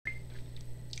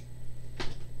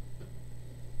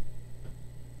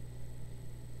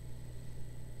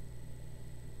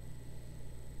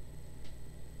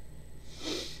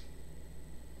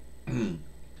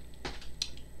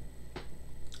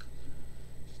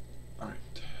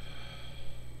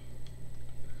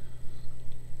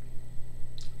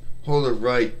Hold it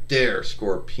right there,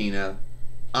 Scorpina.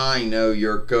 I know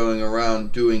you're going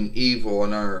around doing evil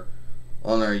on our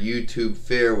YouTube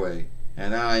fairway,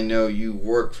 and I know you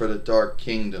work for the Dark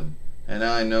Kingdom, and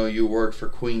I know you work for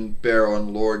Queen Beryl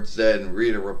and Lord Zed and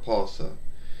Rita Repulsa.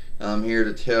 And I'm here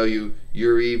to tell you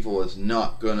your evil is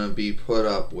not gonna be put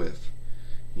up with.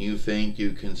 You think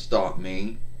you can stop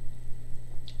me?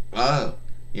 Oh,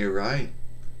 you're right.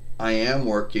 I am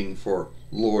working for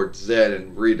Lord Zed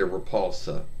and Rita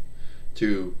Repulsa.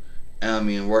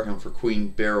 Working for Queen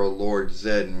Beryl, Lord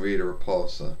Zed, and Rita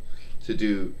Repulsa to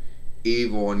do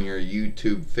evil on your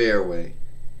YouTube fairway.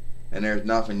 And there's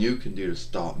nothing you can do to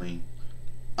stop me.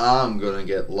 I'm gonna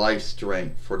get life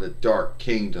strength for the Dark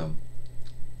Kingdom.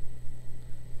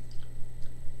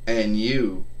 And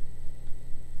you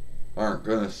aren't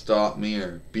gonna stop me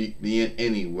or beat me in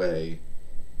any way.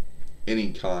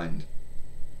 Any kind.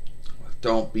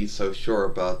 Don't be so sure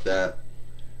about that.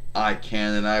 I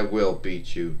can and I will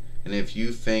beat you. And if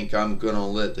you think I'm gonna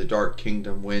let the Dark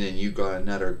Kingdom win and you got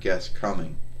another guess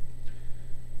coming,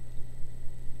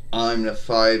 I'm the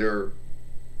fighter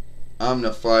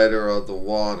of the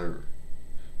water,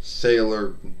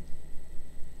 Sailor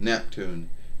Neptune.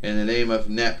 In the name of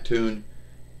Neptune,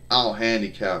 I'll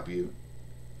handicap you.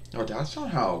 Oh, that's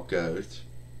not how it goes.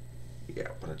 Yeah,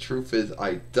 but the truth is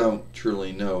I don't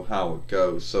truly know how it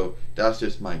goes, so that's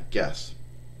just my guess.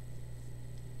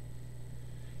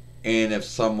 And if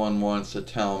someone wants to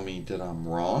tell me that I'm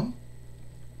wrong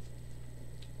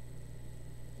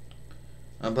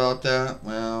about that,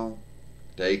 well,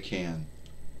 they can.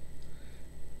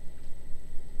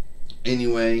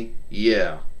 Anyway,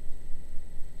 yeah.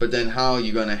 But then how are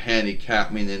you going to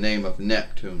handicap me in the name of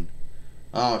Neptune?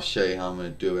 I'll show you how I'm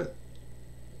going to do it.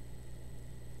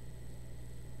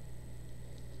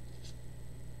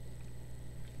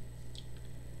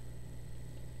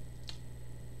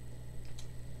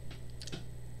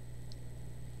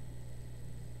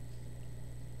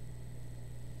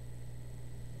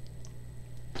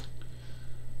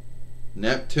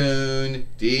 Neptune,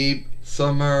 deep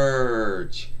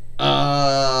submerge.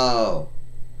 Oh.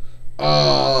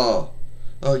 Oh.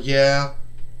 Oh, yeah?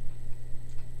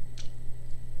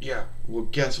 Yeah, well,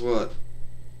 guess what?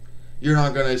 You're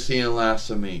not gonna see the last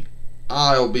of me.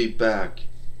 I'll be back.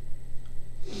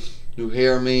 You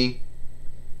hear me?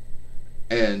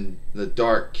 And the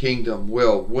Dark Kingdom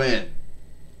will win.